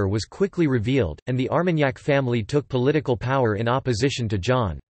murder was quickly revealed, and the Armagnac family took political power in opposition to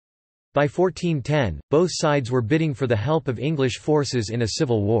John. By 1410, both sides were bidding for the help of English forces in a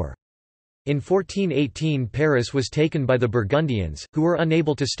civil war. In 1418 Paris was taken by the Burgundians, who were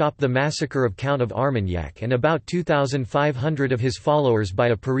unable to stop the massacre of Count of Armagnac and about 2,500 of his followers by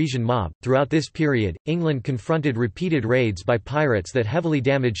a Parisian mob. Throughout this period, England confronted repeated raids by pirates that heavily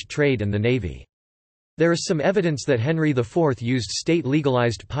damaged trade and the navy. There is some evidence that Henry IV used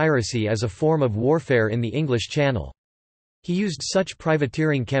state-legalized piracy as a form of warfare in the English Channel. He used such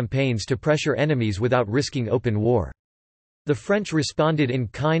privateering campaigns to pressure enemies without risking open war. The French responded in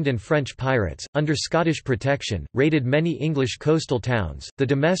kind, and French pirates, under Scottish protection, raided many English coastal towns. The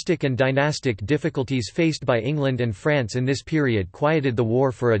domestic and dynastic difficulties faced by England and France in this period quieted the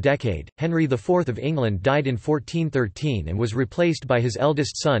war for a decade. Henry IV of England died in 1413 and was replaced by his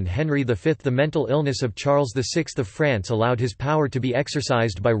eldest son Henry V. The mental illness of Charles VI of France allowed his power to be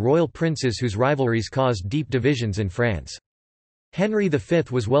exercised by royal princes whose rivalries caused deep divisions in France. Henry V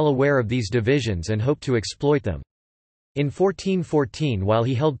was well aware of these divisions and hoped to exploit them. In 1414, while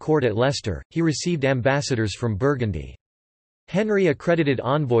he held court at Leicester, he received ambassadors from Burgundy. Henry accredited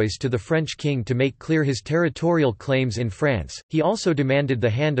envoys to the French king to make clear his territorial claims in France. He also demanded the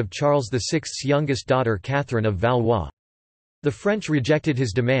hand of Charles VI's youngest daughter Catherine of Valois. The French rejected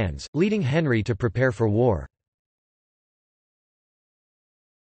his demands, leading Henry to prepare for war.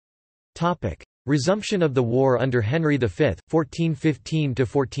 Resumption of the war under Henry V,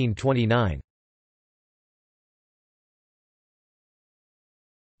 1415–1429.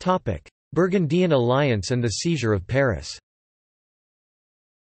 Burgundian alliance and the seizure of Paris.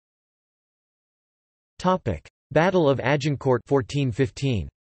 Battle of Agincourt 1415.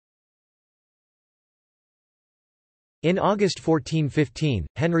 In August 1415,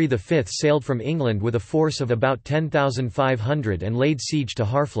 Henry V sailed from England with a force of about 10,500 and laid siege to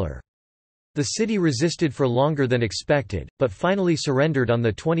Harfleur. The city resisted for longer than expected, but finally surrendered on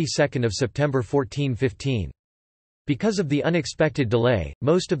the 22nd of September 1415. Because of the unexpected delay,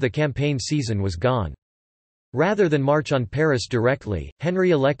 most of the campaign season was gone. Rather than march on Paris directly, Henry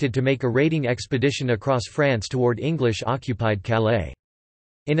elected to make a raiding expedition across France toward English-occupied Calais.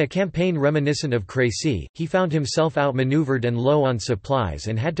 In a campaign reminiscent of Crécy, he found himself outmaneuvered and low on supplies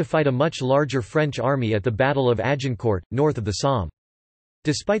and had to fight a much larger French army at the Battle of Agincourt, north of the Somme.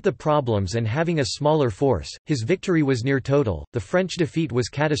 Despite the problems and having a smaller force, his victory was near total. The French defeat was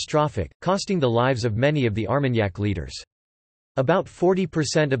catastrophic, costing the lives of many of the Armagnac leaders. About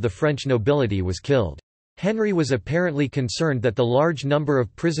 40% of the French nobility was killed. Henry was apparently concerned that the large number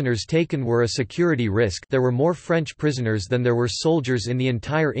of prisoners taken were a security risk. There were more French prisoners than there were soldiers in the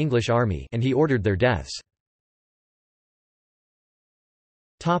entire English army, and he ordered their deaths.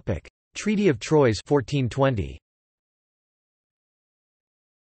 Treaty of Troyes 1420.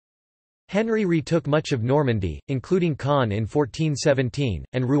 Henry retook much of Normandy, including Caen in 1417,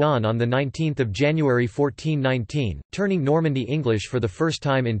 and Rouen on 19 January 1419, turning Normandy English for the first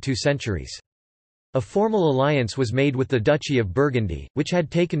time in 2 centuries. A formal alliance was made with the Duchy of Burgundy, which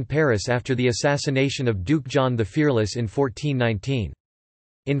had taken Paris after the assassination of Duke John the Fearless in 1419.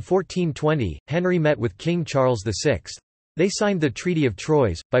 In 1420, Henry met with King Charles VI. They signed the Treaty of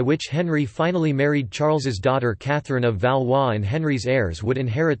Troyes, by which Henry finally married Charles's daughter Catherine of Valois, and Henry's heirs would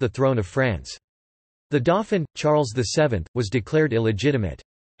inherit the throne of France. The Dauphin, Charles VII, was declared illegitimate.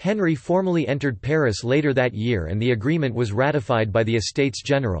 Henry formally entered Paris later that year and the agreement was ratified by the Estates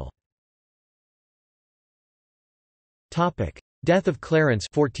General. Death of Clarence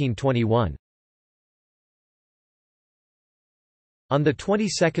 1421. On the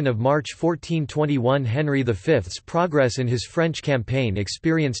 22nd of March 1421, Henry V's progress in his French campaign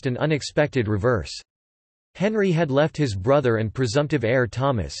experienced an unexpected reverse. Henry had left his brother and presumptive heir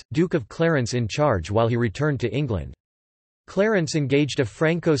Thomas, Duke of Clarence, in charge while he returned to England. Clarence engaged a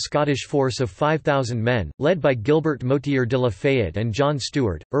Franco-Scottish force of 5,000 men, led by Gilbert Motier de la Fayette and John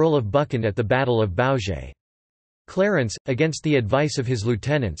Stewart, Earl of Buchan, at the Battle of Baugé. Clarence, against the advice of his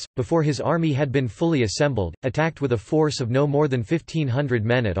lieutenants, before his army had been fully assembled, attacked with a force of no more than 1,500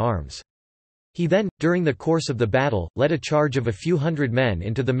 men at arms. He then, during the course of the battle, led a charge of a few hundred men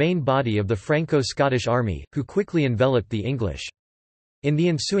into the main body of the Franco-Scottish army, who quickly enveloped the English. In the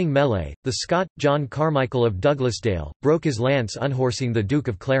ensuing melee, the Scot, John Carmichael of Douglasdale, broke his lance unhorsing the Duke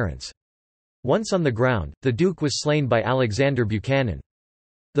of Clarence. Once on the ground, the Duke was slain by Alexander Buchanan.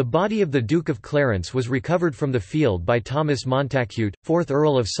 The body of the Duke of Clarence was recovered from the field by Thomas Montacute, 4th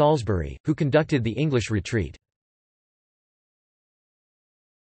Earl of Salisbury, who conducted the English retreat.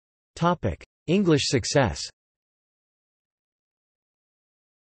 English success.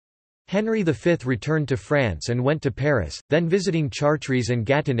 Henry V returned to France and went to Paris, then visiting Chartres and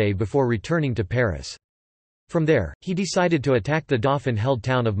Gâtinais before returning to Paris. From there, he decided to attack the Dauphin-held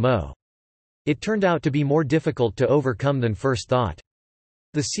town of Meaux. It turned out to be more difficult to overcome than first thought.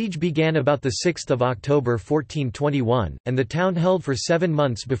 The siege began about 6 October 1421, and the town held for 7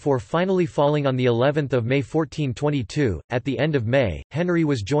 months before finally falling on of May 1422. At the end of May, Henry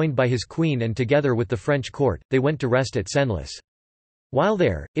was joined by his queen and together with the French court, they went to rest at Senlis. While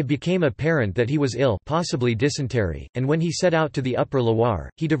there, it became apparent that he was ill, possibly dysentery, and when he set out to the Upper Loire,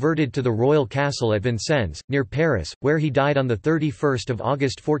 he diverted to the royal castle at Vincennes, near Paris, where he died on 31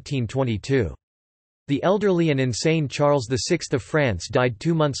 August 1422. The elderly and insane Charles VI of France died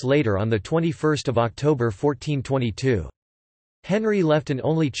 2 months later on 21 October 1422. Henry left an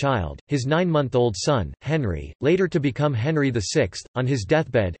only child, his 9-month-old son, Henry, later to become Henry VI. On his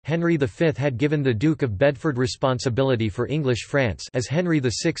deathbed, Henry V had given the Duke of Bedford responsibility for English France, as Henry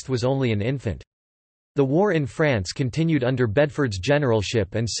VI was only an infant. The war in France continued under Bedford's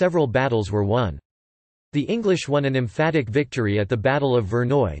generalship and several battles were won. The English won an emphatic victory at the Battle of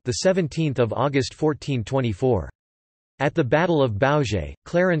Verneuil, the 17th of August 1424. At the Battle of Baugé,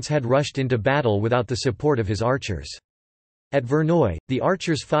 Clarence had rushed into battle without the support of his archers. At Verneuil, the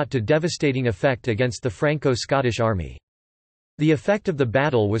archers fought to devastating effect against the Franco-Scottish army. The effect of the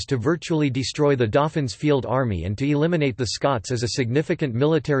battle was to virtually destroy the Dauphin's field army and to eliminate the Scots as a significant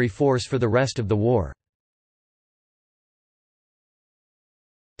military force for the rest of the war.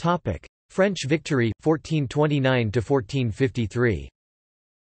 French victory, 1429–1453.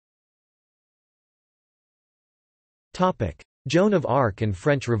 Joan of Arc and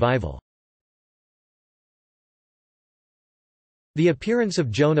French revival. The appearance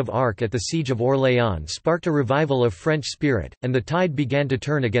of Joan of Arc at the Siege of Orléans sparked a revival of French spirit, and the tide began to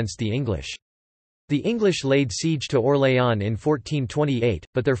turn against the English. The English laid siege to Orléans in 1428,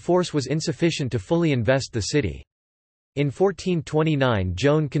 but their force was insufficient to fully invest the city. In 1429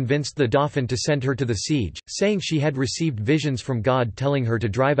 Joan convinced the Dauphin to send her to the siege, saying she had received visions from God telling her to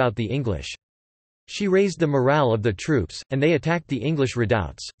drive out the English. She raised the morale of the troops, and they attacked the English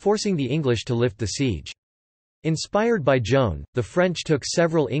redoubts, forcing the English to lift the siege. Inspired by Joan, the French took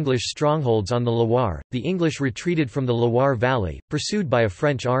several English strongholds on the Loire. The English retreated from the Loire Valley, pursued by a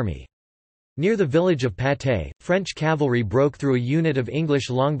French army. Near the village of Patay, French cavalry broke through a unit of English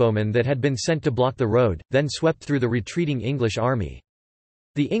longbowmen that had been sent to block the road, then swept through the retreating English army.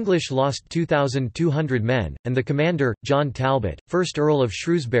 The English lost 2,200 men, and the commander, John Talbot, 1st Earl of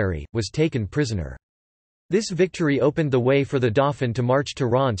Shrewsbury, was taken prisoner. This victory opened the way for the Dauphin to march to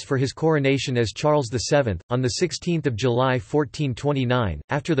Reims for his coronation as Charles VII. On 16 July 1429,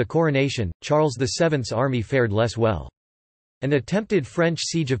 after the coronation, Charles VII's army fared less well. An attempted French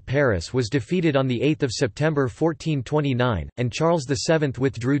siege of Paris was defeated on 8 September 1429, and Charles VII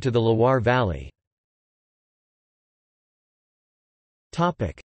withdrew to the Loire Valley.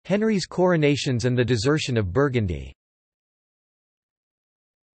 Henry's coronations and the desertion of Burgundy.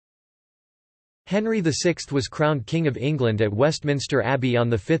 Henry VI was crowned King of England at Westminster Abbey on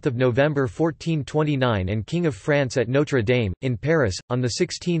 5 November 1429 and King of France at Notre Dame, in Paris, on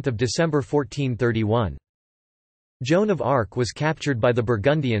 16 December 1431. Joan of Arc was captured by the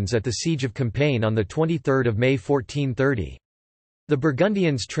Burgundians at the Siege of Compiègne on 23 May 1430. The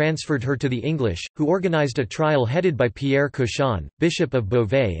Burgundians transferred her to the English, who organised a trial headed by Pierre Cauchon, Bishop of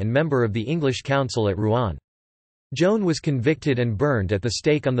Beauvais and member of the English Council at Rouen. Joan was convicted and burned at the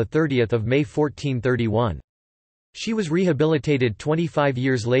stake on 30 May 1431. She was rehabilitated 25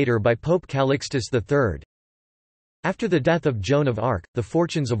 years later by Pope Calixtus III. After the death of Joan of Arc, the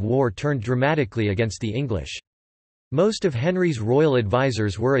fortunes of war turned dramatically against the English. Most of Henry's royal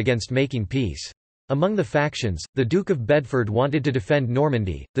advisers were against making peace. Among the factions, the Duke of Bedford wanted to defend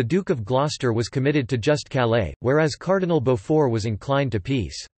Normandy, the Duke of Gloucester was committed to just Calais, whereas Cardinal Beaufort was inclined to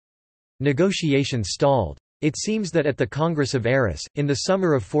peace. Negotiations stalled. It seems that at the Congress of Arras, in the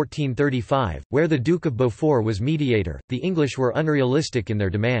summer of 1435, where the Duke of Beaufort was mediator, the English were unrealistic in their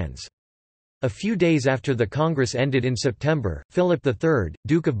demands. A few days after the Congress ended in September, Philip III,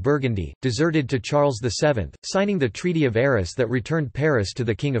 Duke of Burgundy, deserted to Charles VII, signing the Treaty of Arras that returned Paris to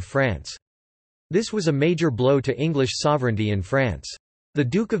the King of France. This was a major blow to English sovereignty in France. The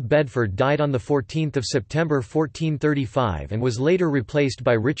Duke of Bedford died on 14 September 1435 and was later replaced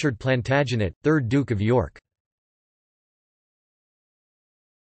by Richard Plantagenet, 3rd Duke of York.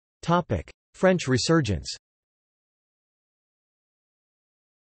 French resurgence.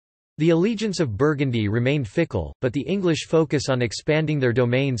 The allegiance of Burgundy remained fickle, but the English focus on expanding their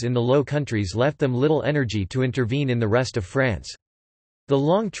domains in the Low Countries left them little energy to intervene in the rest of France. The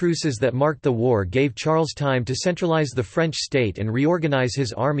long truces that marked the war gave Charles time to centralize the French state and reorganize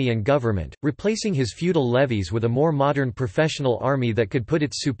his army and government, replacing his feudal levies with a more modern professional army that could put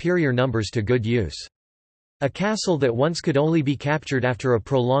its superior numbers to good use. A castle that once could only be captured after a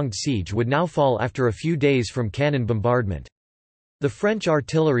prolonged siege would now fall after a few days from cannon bombardment. The French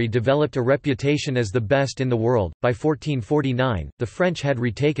artillery developed a reputation as the best in the world. By 1449, the French had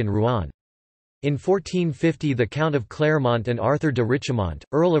retaken Rouen. In 1450 the Count of Clermont and Arthur de Richemont,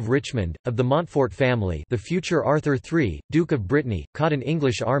 Earl of Richmond, of the Montfort family, the future Arthur III, Duke of Brittany, caught an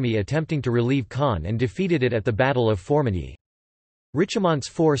English army attempting to relieve Caen and defeated it at the Battle of Formigny. Richemont's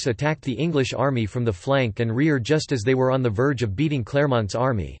force attacked the English army from the flank and rear just as they were on the verge of beating Clermont's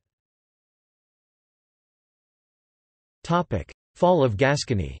army. Fall of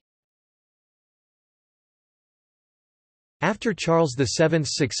Gascony. After Charles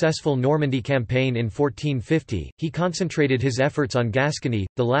VII's successful Normandy campaign in 1450, he concentrated his efforts on Gascony,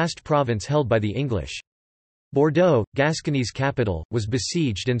 the last province held by the English. Bordeaux, Gascony's capital, was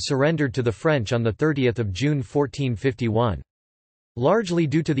besieged and surrendered to the French on 30 June 1451. Largely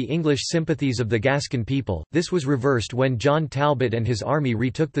due to the English sympathies of the Gascon people, this was reversed when John Talbot and his army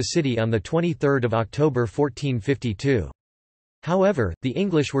retook the city on 23 October 1452. However, the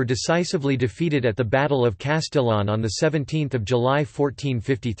English were decisively defeated at the Battle of Castillon on 17 July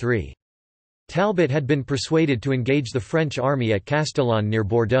 1453. Talbot had been persuaded to engage the French army at Castillon near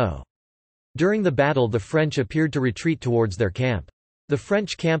Bordeaux. During the battle the French appeared to retreat towards their camp. The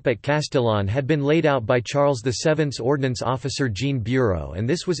French camp at Castillon had been laid out by Charles VII's ordnance officer Jean Bureau, and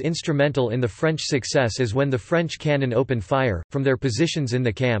this was instrumental in the French success as when the French cannon opened fire, from their positions in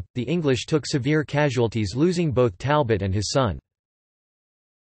the camp, the English took severe casualties, losing both Talbot and his son.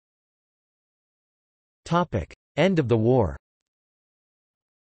 End of the war.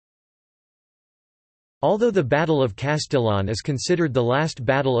 Although the Battle of Castillon is considered the last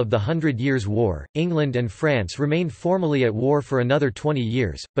battle of the 100 Years' War, England and France remained formally at war for another 20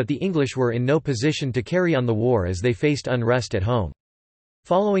 years, but the English were in no position to carry on the war as they faced unrest at home.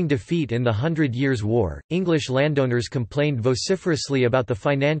 Following defeat in the 100 Years' War, English landowners complained vociferously about the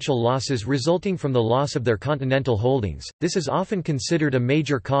financial losses resulting from the loss of their continental holdings. This is often considered a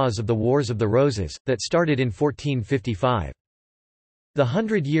major cause of the Wars of the Roses, that started in 1455. The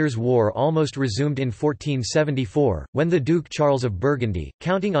Hundred Years' War almost resumed in 1474, when the Duke Charles of Burgundy,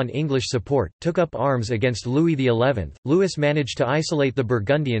 counting on English support, took up arms against Louis XI. Louis managed to isolate the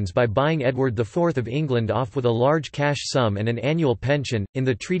Burgundians by buying Edward IV of England off with a large cash sum and an annual pension, in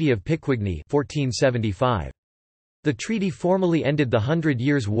the Treaty of Picquigny 1475. The treaty formally ended the Hundred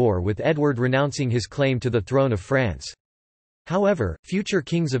Years' War with Edward renouncing his claim to the throne of France. However, future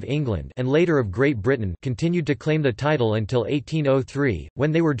kings of England and later of Great Britain continued to claim the title until 1803,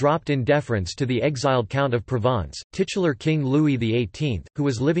 when they were dropped in deference to the exiled Count of Provence, titular King Louis XVIII, who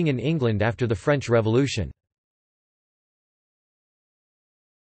was living in England after the French Revolution.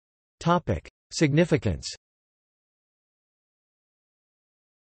 Significance.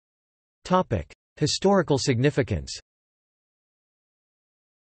 Historical significance.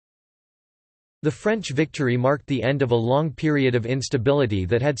 The French victory marked the end of a long period of instability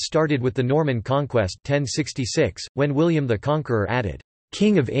that had started with the Norman conquest 1066, when William the Conqueror added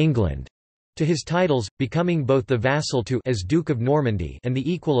 «King of England» to his titles, becoming both the vassal to as Duke of Normandy and the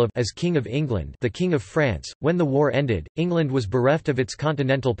equal of as King of England, the King of France. When the war ended, England was bereft of its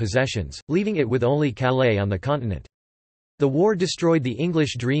continental possessions, leaving it with only Calais on the continent. The war destroyed the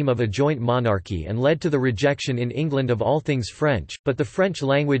English dream of a joint monarchy and led to the rejection in England of all things French, but the French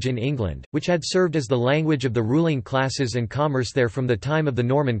language in England, which had served as the language of the ruling classes and commerce there from the time of the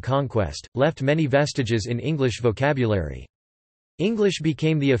Norman conquest, left many vestiges in English vocabulary. English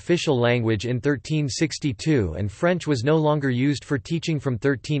became the official language in 1362 and French was no longer used for teaching from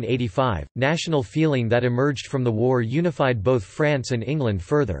 1385. National feeling that emerged from the war unified both France and England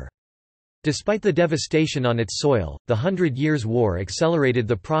further. Despite the devastation on its soil, the Hundred Years' War accelerated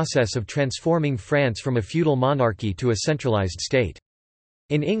the process of transforming France from a feudal monarchy to a centralized state.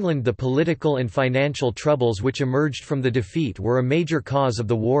 In England, the political and financial troubles which emerged from the defeat were a major cause of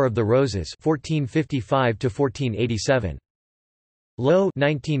the War of the Roses 1455–1487. Lowe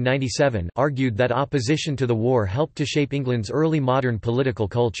 1997 argued that opposition to the war helped to shape England's early modern political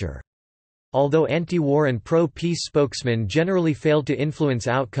culture. Although anti-war and pro-peace spokesmen generally failed to influence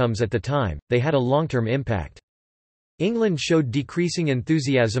outcomes at the time, they had a long-term impact. England showed decreasing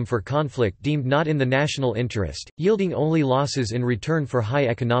enthusiasm for conflict deemed not in the national interest, yielding only losses in return for high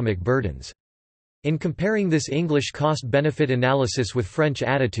economic burdens. In comparing this English cost-benefit analysis with French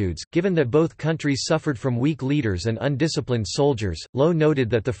attitudes, given that both countries suffered from weak leaders and undisciplined soldiers, Lowe noted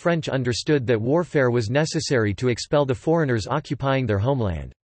that the French understood that warfare was necessary to expel the foreigners occupying their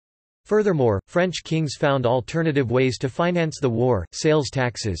homeland. Furthermore, French kings found alternative ways to finance the war, sales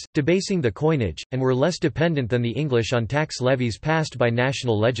taxes, debasing the coinage, and were less dependent than the English on tax levies passed by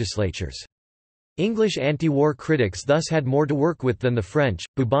national legislatures. English anti-war critics thus had more to work with than the French.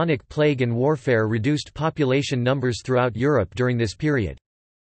 Bubonic plague and warfare reduced population numbers throughout Europe during this period.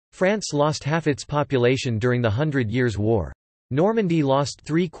 France lost half its population during the Hundred Years' War. Normandy lost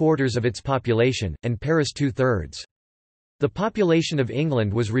 3/4 of its population, and Paris 2/3. The population of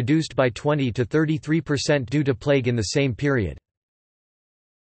England was reduced by 20 to 33% due to plague in the same period.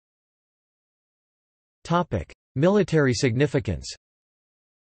 Military significance.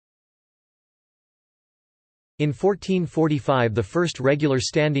 In 1445 the first regular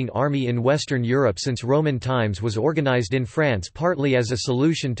standing army in Western Europe since Roman times was organized in France partly as a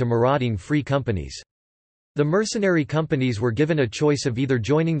solution to marauding free companies. The mercenary companies were given a choice of either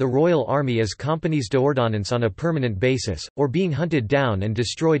joining the royal army as compagnies d'ordonnance on a permanent basis, or being hunted down and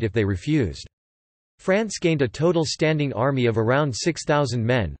destroyed if they refused. France gained a total standing army of around 6,000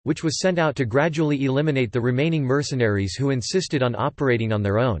 men, which was sent out to gradually eliminate the remaining mercenaries who insisted on operating on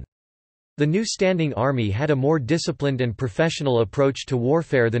their own. The new standing army had a more disciplined and professional approach to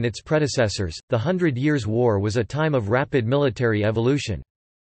warfare than its predecessors. The Hundred Years' War was a time of rapid military evolution.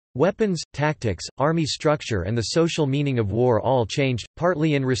 Weapons, tactics, army structure and the social meaning of war all changed,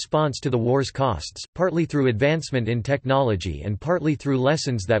 partly in response to the war's costs, partly through advancement in technology and partly through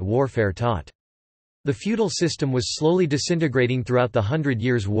lessons that warfare taught. The feudal system was slowly disintegrating throughout the Hundred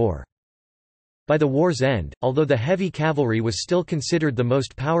Years' War. By the war's end, although the heavy cavalry was still considered the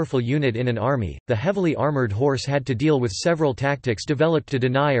most powerful unit in an army, the heavily armored horse had to deal with several tactics developed to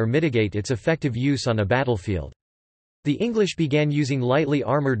deny or mitigate its effective use on a battlefield. The English began using lightly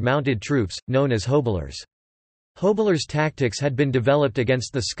armoured mounted troops, known as hobelars. Hobelars' tactics had been developed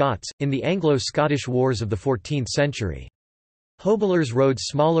against the Scots, in the Anglo-Scottish Wars of the 14th century. Hobelars rode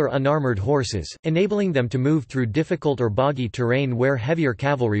smaller unarmoured horses, enabling them to move through difficult or boggy terrain where heavier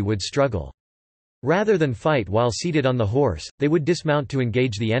cavalry would struggle. Rather than fight while seated on the horse, they would dismount to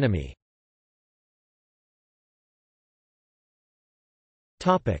engage the enemy.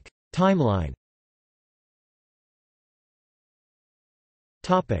 Timeline.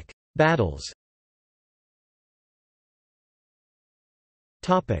 Battles.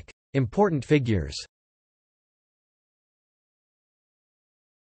 Important figures.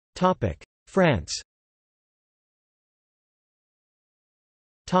 France.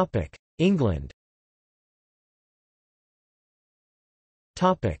 England.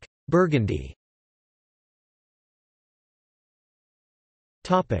 Burgundy.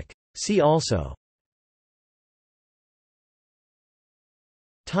 See also: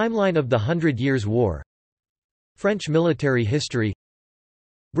 Timeline of the Hundred Years' War, French military history,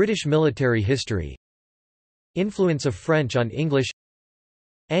 British military history, influence of French on English,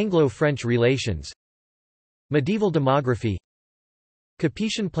 Anglo-French relations, medieval demography,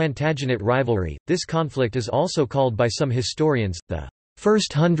 Capetian-Plantagenet rivalry. This conflict is also called by some historians the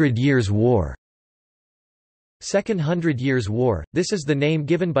First Hundred Years' War. Second Hundred Years' War. This is the name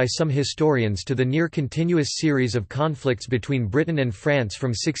given by some historians to the near-continuous series of conflicts between Britain and France from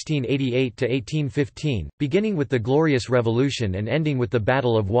 1688 to 1815, beginning with the Glorious Revolution and ending with the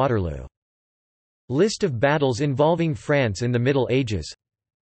Battle of Waterloo. List of battles involving France in the Middle Ages.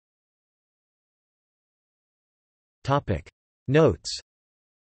 Topic. Notes.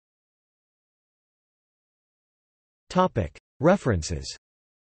 Topic. References.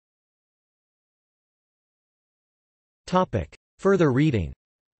 Topic. Further reading.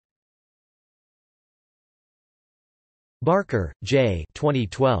 Barker, J.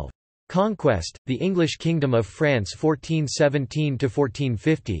 2012. Conquest: The English Kingdom of France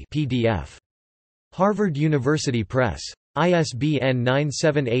 1417–1450 PDF. Harvard University Press. ISBN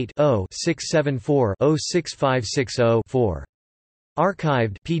 978-0-674-06560-4.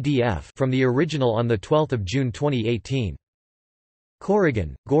 Archived PDF from the original on 12 June 2018.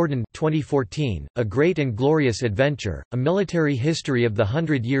 Corrigan, Gordon 2014, A Great and Glorious Adventure, A Military History of the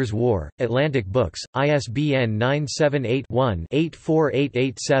Hundred Years' War, Atlantic Books, ISBN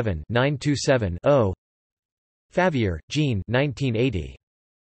 978-1-84887-927-0. Favier, Jean 1980.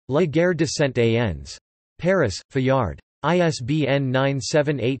 La guerre de Cent Ans. Paris, Fayard. ISBN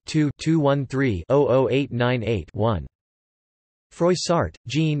 978-2-213-00898-1. Froissart,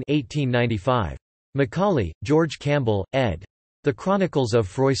 Jean 1895. Macaulay, George Campbell, ed. The Chronicles of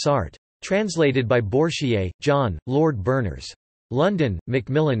Froissart. Translated by Bourchier, John, Lord Berners. London,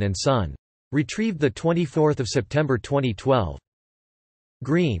 Macmillan and Son. Retrieved 24 September 2012.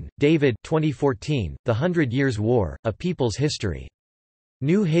 Green, David 2014, The Hundred Years' War, A People's History.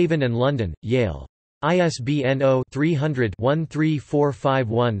 New Haven and London, Yale. ISBN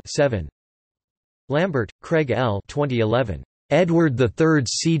 0-300-13451-7. Lambert, Craig L. 2011. Edward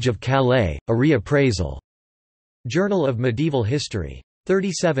III's Siege of Calais, A Reappraisal. Journal of Medieval History.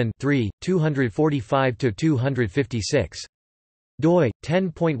 37 245–256. doi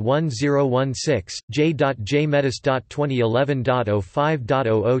 10.1016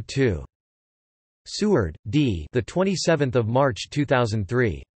 j.jmetis.2011.05.002. Seward, D. The 27th of March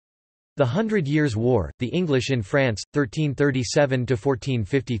 2003. The Hundred Years' War: The English in France,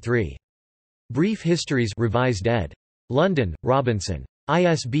 1337–1453. Brief Histories, Revised ed. London, Robinson.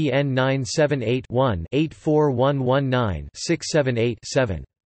 ISBN 978-1-84119-678-7.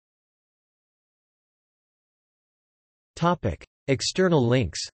 Topic. External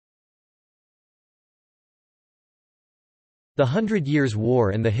links. The Hundred Years' War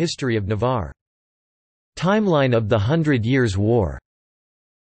and the History of Navarre. Timeline of the Hundred Years' War.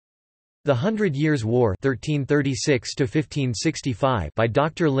 The Hundred Years' War 1336–1565 by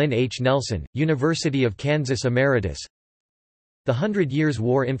Dr. Lynn H. Nelson, University of Kansas Emeritus. The Hundred Years'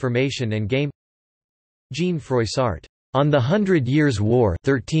 War Information and Game. Jean Froissart. On the Hundred Years' War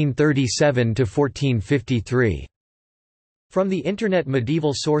 1337–1453. From the Internet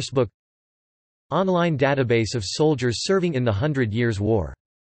Medieval Sourcebook. Online database of soldiers serving in the Hundred Years' War.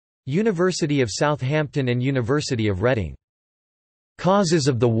 University of Southampton and University of Reading. Causes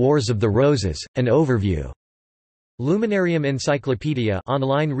of the Wars of the Roses, an overview. Luminarium Encyclopedia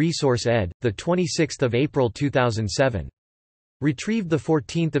online resource ed. 26 April 2007. Retrieved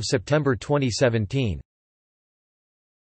 14 September 2017.